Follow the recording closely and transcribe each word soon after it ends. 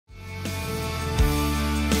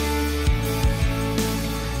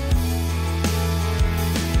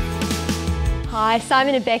Hi,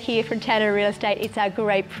 Simon and Beck here from Tanner Real Estate. It's our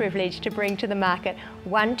great privilege to bring to the market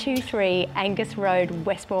 123 Angas Rd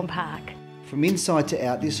Westbourne Park. From inside to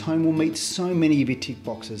out, this home will meet so many of your tick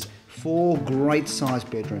boxes. 4 great sized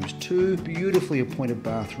bedrooms, 2 beautifully appointed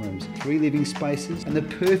bathrooms, 3 living spaces, and the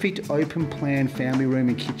perfect open plan family room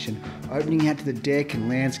and kitchen, opening out to the deck and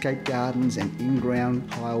landscape gardens and in-ground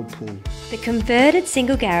tiled pool. The converted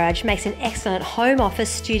single garage makes an excellent home office,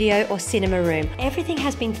 studio or cinema room. Everything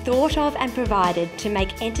has been thought of and provided to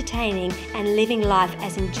make entertaining and living life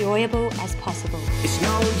as enjoyable as possible. It's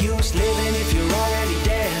no use living if you're already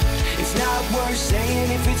there. It's not worth saying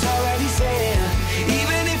if it's already said.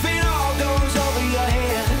 Even if it all goes over your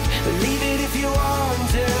head, believe it if you want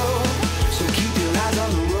to. So keep your eyes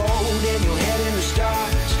on the road and your head in the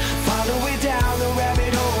stars. Follow it down the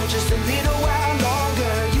rabbit hole just a little while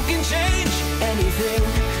longer. You can change anything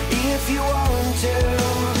if you want to.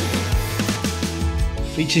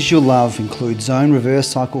 Features you'll love include zone reverse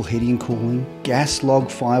cycle heating and cooling, gas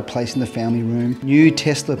log fireplace in the family room, new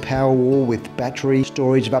Tesla Powerwall with battery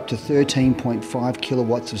storage of up to 13.5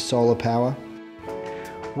 kilowatts of solar power.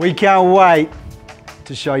 We can't wait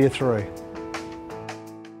to show you through.